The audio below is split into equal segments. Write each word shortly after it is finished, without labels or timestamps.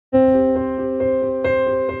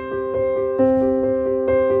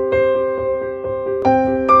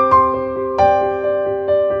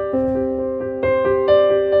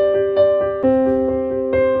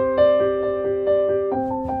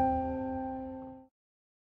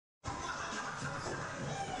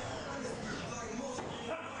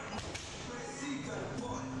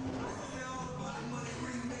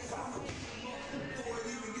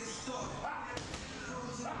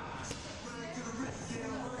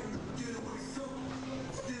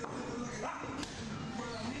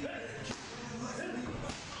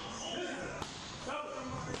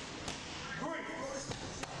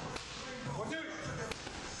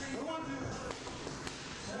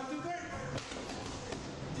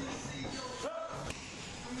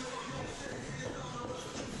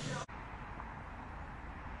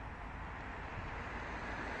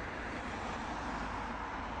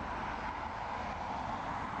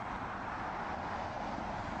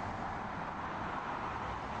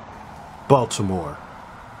Baltimore,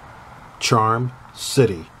 Charm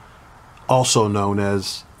City, also known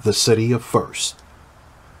as the City of First.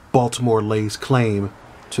 Baltimore lays claim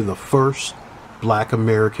to the first Black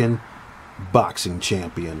American boxing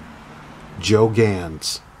champion, Joe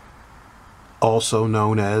Gans, also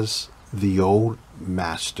known as the Old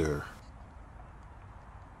Master.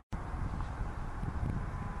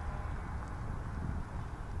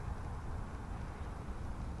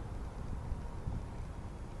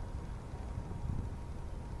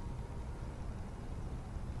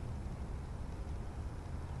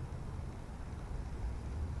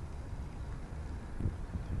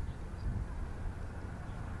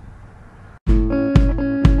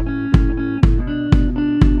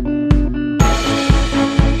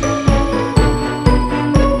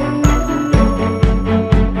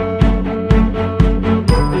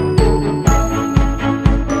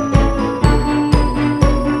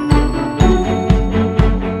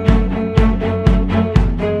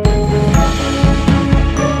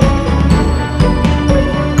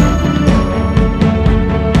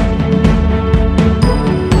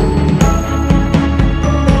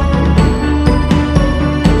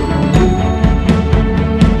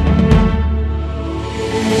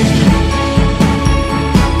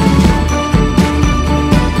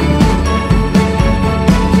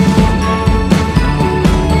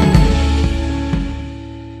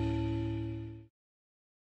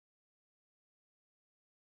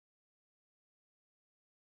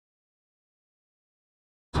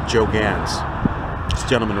 Joe Gans, this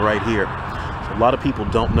gentleman right here. A lot of people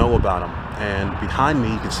don't know about him, and behind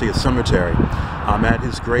me you can see a cemetery. I'm at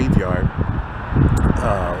his graveyard,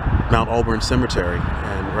 Mount Auburn Cemetery,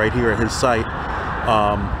 and right here at his site,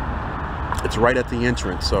 it's right at the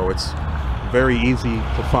entrance, so it's very easy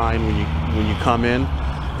to find when you come in.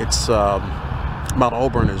 It's Mount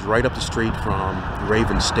Auburn is right up the street from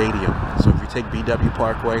Raven Stadium. So if you take BW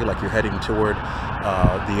Parkway, like you're heading toward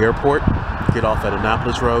the airport, get off at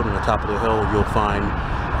Annapolis Road, and on the top of the hill you'll find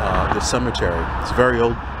the cemetery. It's a very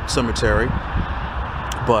old cemetery,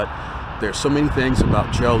 but there's so many things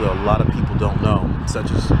about Joe that a lot of people don't know,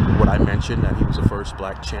 such as what I mentioned, that he was the first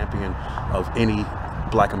black champion of any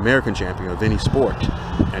black American champion of any sport,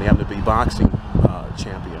 and he happened to be boxing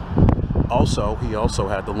champion. Also, he also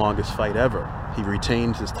had the longest fight ever. He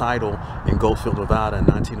retained his title in Goldfield, Nevada in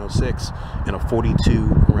 1906 in a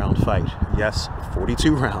 42-round fight. Yes,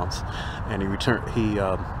 42 rounds, and he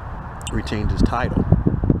retained his title.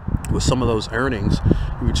 With some of those earnings,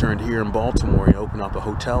 he returned here in Baltimore and opened up a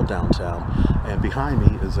hotel downtown. And behind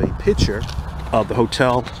me is a picture of the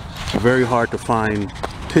hotel. Very hard to find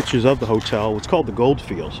pictures of the hotel. It's called the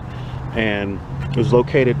Goldfield, and it was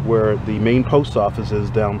located where the main post office is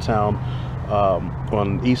downtown,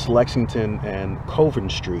 on East Lexington and Coven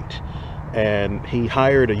Street. And he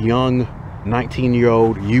hired a young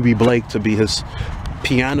 19-year-old UB Blake to be his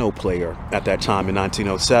piano player at that time in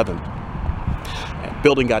 1907. The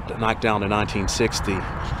building got knocked down in 1960.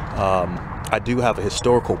 I do have a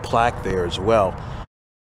historical plaque there as well.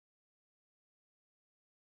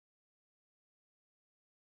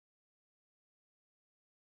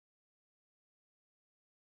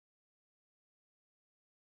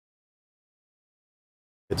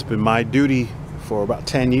 It's been my duty for about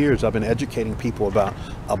 10 years. I've been educating people about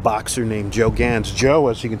a boxer named Joe Gans. Joe,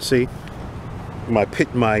 as you can see, my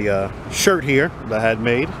shirt here that I had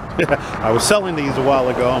made. I was selling these a while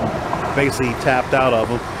ago. I'm basically tapped out of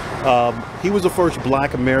them. He was the first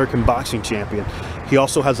black American boxing champion. He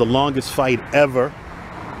also has the longest fight ever,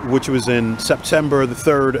 which was in September the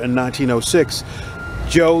 3rd in 1906.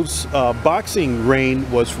 Joe's boxing reign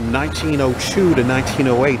was from 1902 to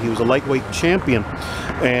 1908. He was a lightweight champion,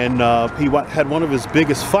 and he had one of his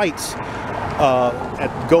biggest fights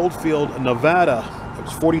at Goldfield, Nevada. It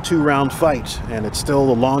was a 42-round fight, and it's still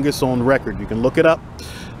the longest on record. You can look it up.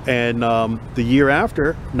 And the year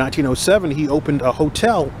after, 1907, he opened a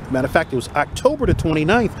hotel. Matter of fact, it was October the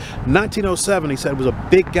 29th, 1907. He said it was a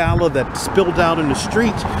big gala that spilled out in the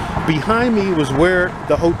street. Behind me was where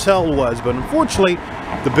the hotel was, but unfortunately,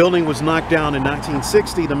 the building was knocked down in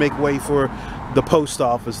 1960 to make way for the post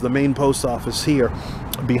office, the main post office here.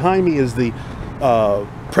 Behind me is the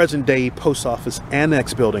present-day post office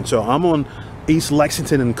annex building. So I'm on East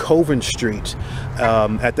Lexington and Coven Street.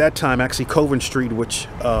 At that time, actually Coven Street, which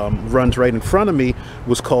runs right in front of me,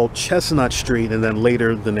 was called Chestnut Street, and then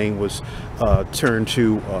later the name was turned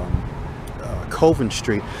to Coven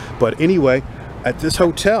Street. But anyway, at this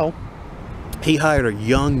hotel, he hired a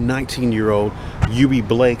young 19-year-old UB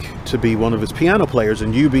Blake to be one of his piano players,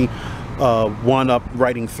 and UB wound up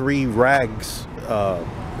writing 3 rags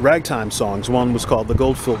ragtime songs. One was called The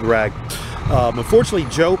Goldfield Rag. Unfortunately,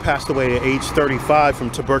 Joe passed away at age 35 from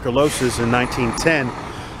tuberculosis in 1910.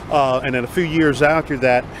 And then a few years after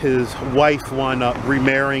that, his wife wound up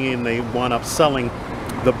remarrying and they wound up selling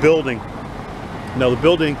the building. Now the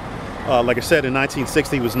building, like I said, in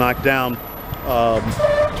 1960 was knocked down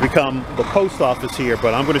to become the post office here.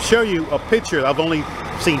 But I'm going to show you a picture. I've only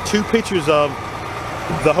seen 2 pictures of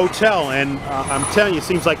the hotel, and I'm telling you, it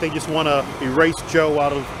seems like they just want to erase Joe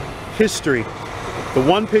out of history. The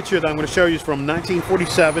one picture that I'm going to show you is from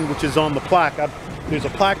 1947, which is on the plaque. There's a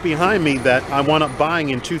plaque behind me that I wound up buying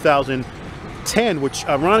in 2010, which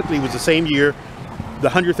ironically was the same year, the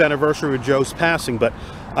 100th anniversary of Joe's passing, but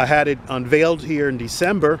I had it unveiled here in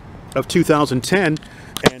December of 2010,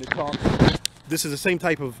 and it talks, this is the same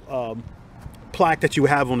type of plaque that you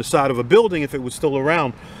have on the side of a building if it was still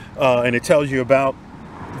around, and it tells you about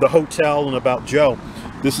the hotel and about Joe.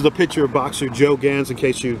 This is a picture of boxer Joe Gans, in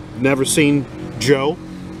case you've never seen Joe.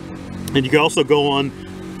 And you can also go on,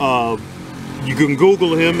 you can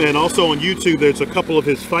Google him, and also on YouTube there's a couple of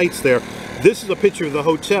his fights there. This is a picture of the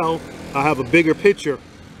hotel. I have a bigger picture,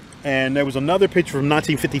 and there was another picture from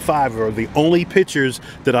 1955, or the only pictures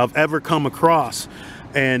that I've ever come across.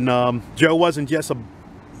 And Joe wasn't just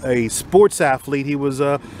a sports athlete, he was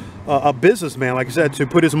a businessman. Like I said, to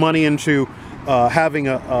put his money into having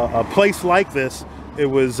a place like this, it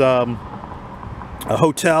was a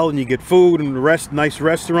hotel, and you get food and a nice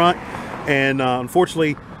restaurant. And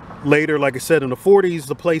unfortunately, later, like I said, in the 40s,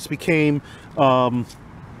 the place became a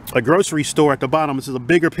grocery store. At the bottom, this is a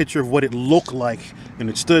bigger picture of what it looked like, and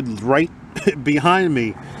it stood right behind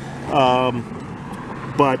me.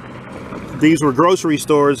 But these were grocery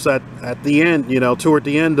stores at the end, you know, toward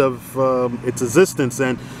the end of its existence,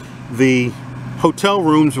 and the hotel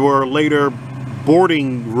rooms were later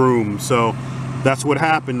boarding rooms. So that's what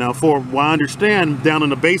happened. Now, for what I understand, down in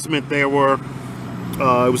the basement there were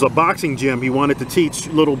it was a boxing gym. He wanted to teach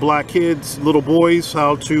little black kids, little boys,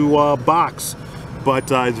 how to box,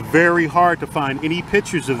 but it's very hard to find any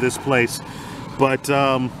pictures of this place. But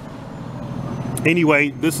anyway,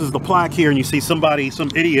 this is the plaque here, and you see somebody, some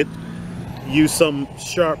idiot, use some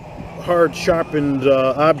hard sharpened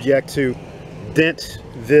object to dent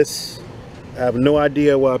this. I have no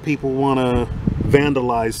idea why people want to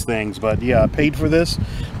vandalize things, but yeah, I paid for this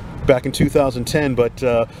back in 2010.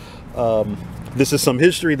 But this is some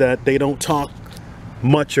history that they don't talk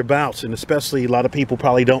much about, and especially a lot of people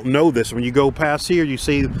probably don't know this. When you go past here, you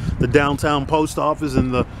see the downtown post office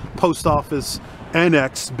and the post office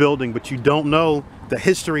annex building, but you don't know the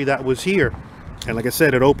history that was here. And like I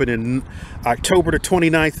said, it opened in October the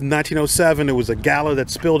 29th, 1907. It was a gala that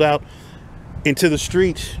spilled out into the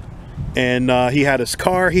street, and he had his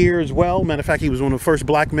car here as well. Matter of fact, he was one of the first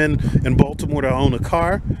black men in Baltimore to own a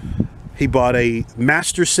car. He bought a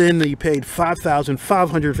Masterson, and he paid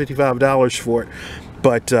 $5,555 for it.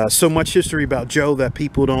 But so much history about Joe that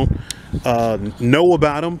people don't know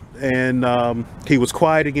about him. And he was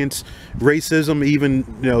quiet against racism, even,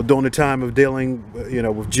 you know, during the time of dealing, you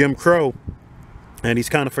know, with Jim Crow. And he's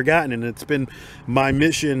kind of forgotten, and it's been my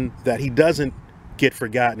mission that he doesn't get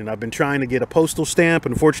forgotten. And I've been trying to get a postal stamp.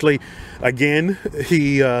 Unfortunately, again,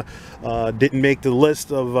 he didn't make the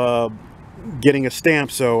list of getting a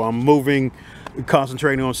stamp, so I'm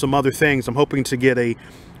concentrating on some other things. I'm hoping to get a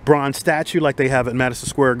bronze statue like they have at Madison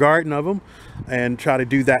Square Garden of him, and try to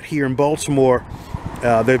do that here in Baltimore.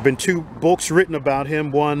 There have been 2 books written about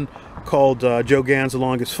him, one called Joe Gans, The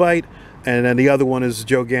Longest Fight, and then the other one is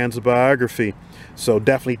Joe Gans' biography. So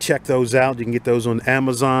definitely check those out. You can get those on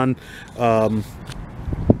Amazon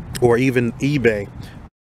or even eBay.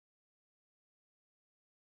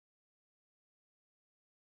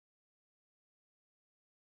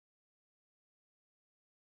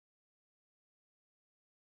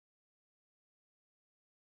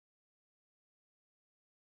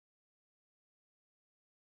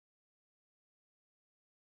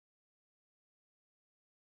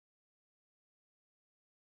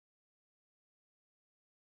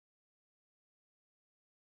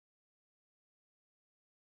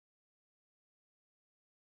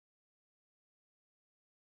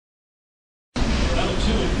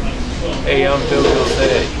 Hey, I'm Bill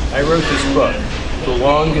Gildea. I wrote this book, The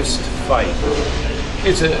Longest Fight.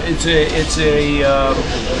 It's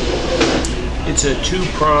a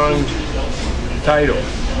 2-pronged title.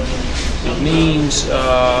 It means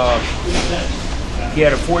he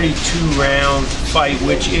had a 42-round fight,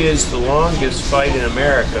 which is the longest fight in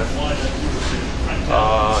America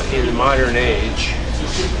in the modern age.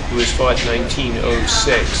 It was fought in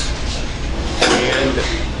 1906. And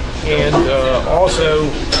And also,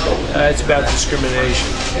 it's about discrimination.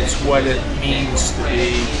 It's what it means to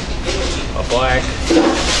be a black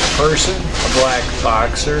person, a black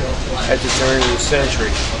boxer at the turn of the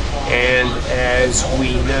century. And as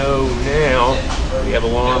we know now, we have a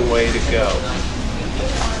long way to go.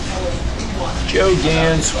 Joe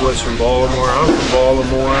Gans was from Baltimore. I'm from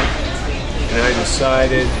Baltimore, and I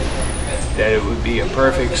decided that it would be a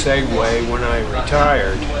perfect segue when I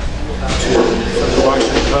retired from the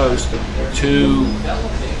Washington Post to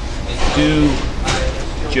do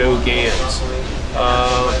Joe Gans.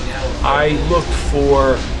 I looked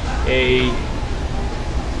for a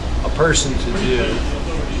person to do,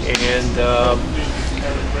 and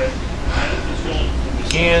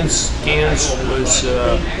Gans was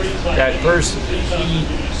that person.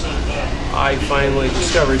 I finally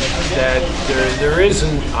discovered that there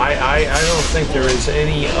isn't. I don't think there is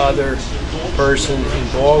any other person in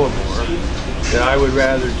Baltimore that I would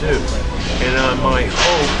rather do. And my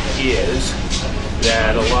hope is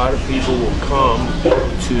that a lot of people will come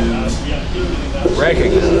to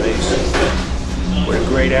recognize what a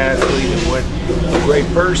great athlete and what a great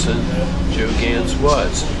person Joe Gans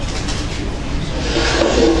was.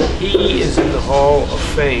 He is in the Hall of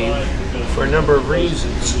Fame for a number of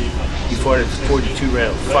reasons. He fought a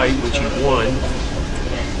 42-round fight, which he won,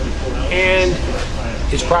 and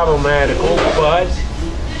it's problematical, but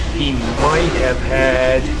he might have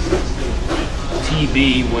had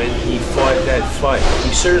TB when he fought that fight.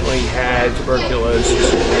 He certainly had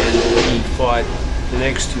tuberculosis when he fought the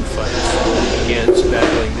next two fights against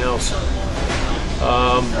battling Nelson.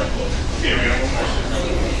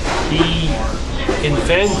 He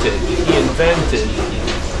invented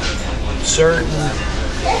certain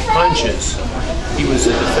punches. He was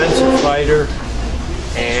a defensive fighter,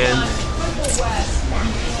 and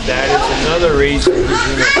that is another reason he's in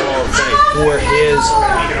the Hall of Fame.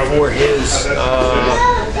 For his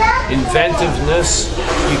inventiveness.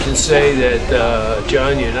 You can say that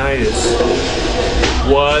John Unitas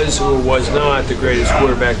was or was not the greatest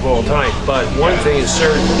quarterback of all time. But one thing is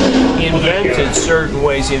certain, he invented certain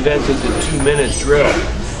ways. He invented the 2-minute drill.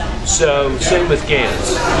 So same with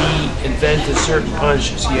Gans. He invented certain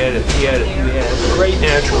punches. He had a great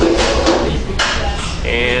natural ability,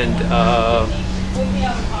 and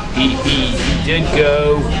he did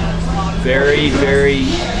go very, very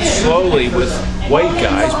slowly with white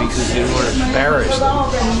guys because he didn't want to embarrass them.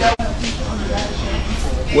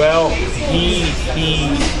 Well, he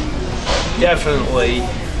definitely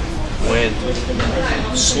went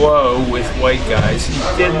slow with white guys. He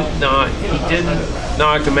didn't knock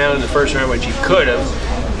them out in the first round, which he could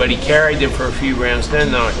have, but he carried them for a few rounds,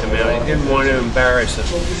 then knocked them out. He didn't want to embarrass them.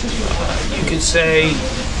 You could say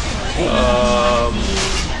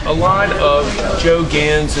a lot of Joe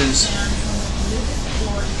Gans's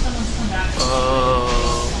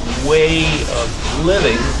way of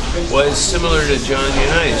living was similar to John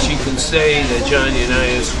Unitas. You can say that John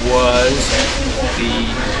Unitas was the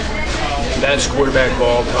best quarterback of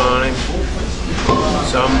all time.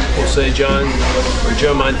 Some will say John or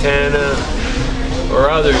Joe Montana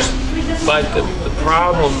or others, but the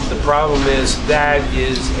problem is that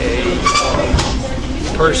is a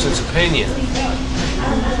person's opinion.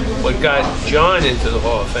 What got John into the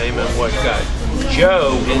Hall of Fame and what got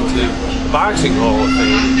Joe into the Boxing Hall of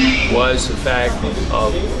Fame was the fact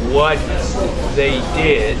of what they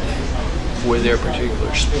did for their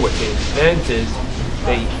particular sport. They invented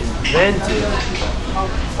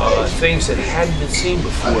things that hadn't been seen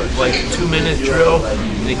before, like the 2-minute drill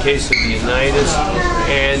in the case of the Unitas,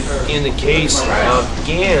 and in the case of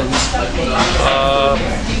Gans,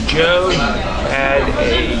 Joe had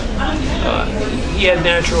he had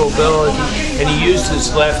natural ability, and he used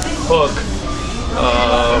his left hook.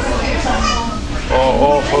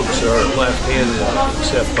 All hooks are left-handed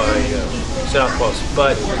except by southpaws,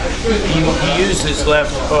 but he used his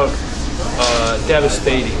left hook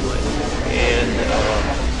devastatingly, and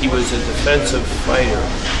he was a defensive fighter,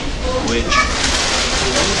 which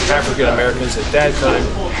African Americans at that time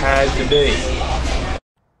had to be.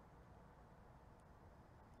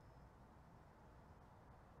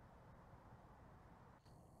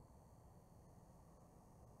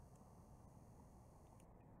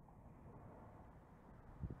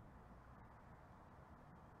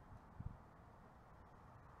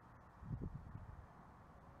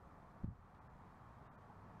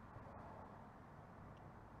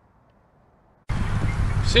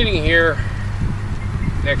 Sitting here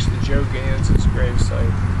next to Joe Gans'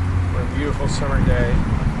 gravesite on a beautiful summer day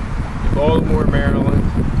in Baltimore, Maryland,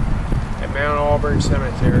 at Mount Auburn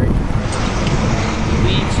Cemetery,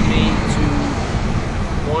 leads me to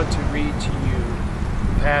want to read to you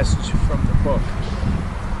passage from the book,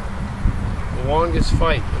 The Longest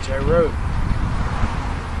Fight, which I wrote.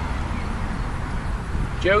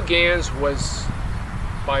 Joe Gans was,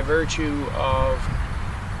 by virtue of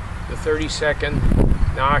the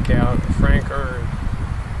 32nd knockout of Frank Earn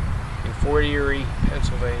in Fort Erie,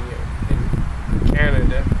 Pennsylvania, in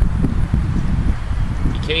Canada,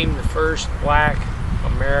 became the first black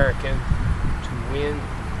American to win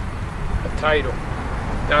a title.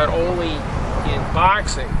 Not only in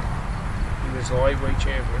boxing, he was a lightweight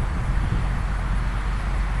champion,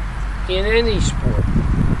 in any sport.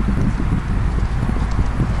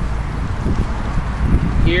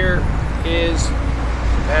 Here is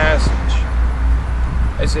the passage.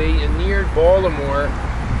 As they neared Baltimore,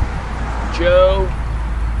 Joe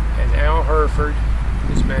and Al Hereford,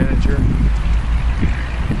 his manager,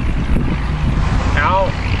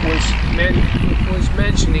 Al was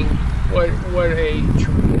mentioning what a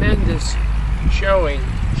tremendous showing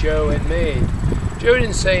Joe had made. Joe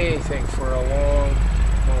didn't say anything for a long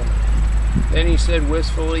moment. Then he said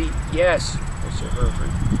wistfully, "Yes, Mr.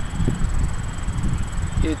 Hereford,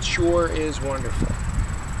 it sure is wonderful.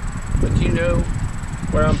 But you know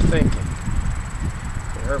what I'm thinking?"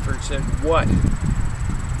 And Hereford said, "What?"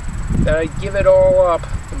 "That I'd give it all up,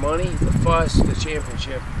 the money, the fuss, the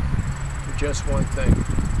championship, for just one thing."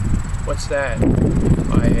 "What's that?"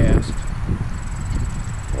 I asked.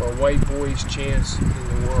 "For a white boy's chance in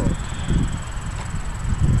the world."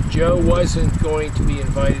 Joe wasn't going to be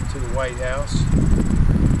invited to the White House.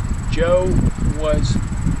 Joe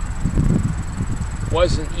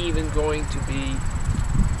wasn't even going to be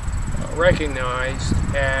recognized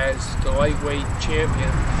as the lightweight champion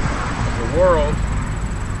of the world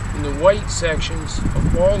in the white sections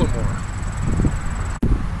of Baltimore.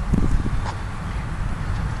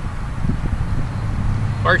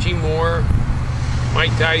 Archie Moore,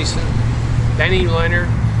 Mike Tyson, Benny Leonard,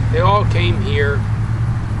 they all came here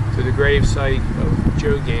to the gravesite of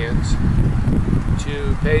Joe Gans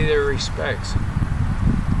to pay their respects.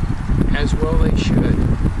 As well they should.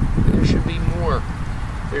 And there should be more.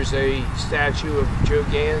 There's a statue of Joe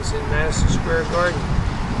Gans in Madison Square Garden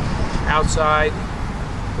outside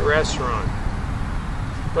the restaurant.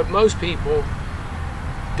 But most people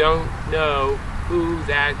don't know who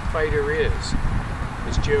that fighter is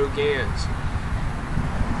Joe Gans.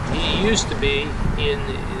 He used to be in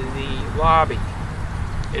the lobby,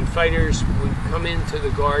 and fighters would come into the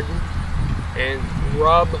garden and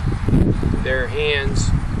rub their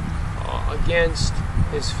hands against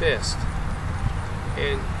his fist,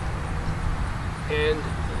 and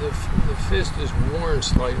the fist is worn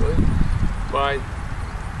slightly, but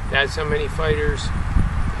that's how many fighters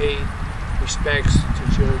paid respects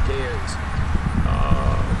to Joe Gans.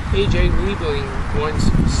 A.J. Liebling once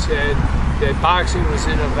said that boxing was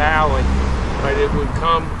in a valley, but it would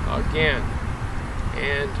come again,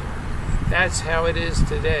 and that's how it is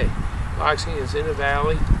today. Boxing is in a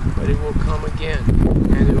valley, but it will come again,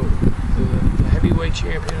 and the heavyweight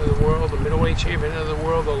champion of the world, the middleweight champion of the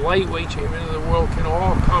world, the lightweight champion of the world can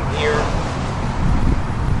all come here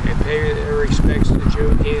and pay their respects to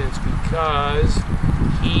Joe Gans because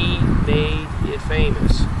he made it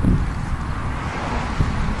famous.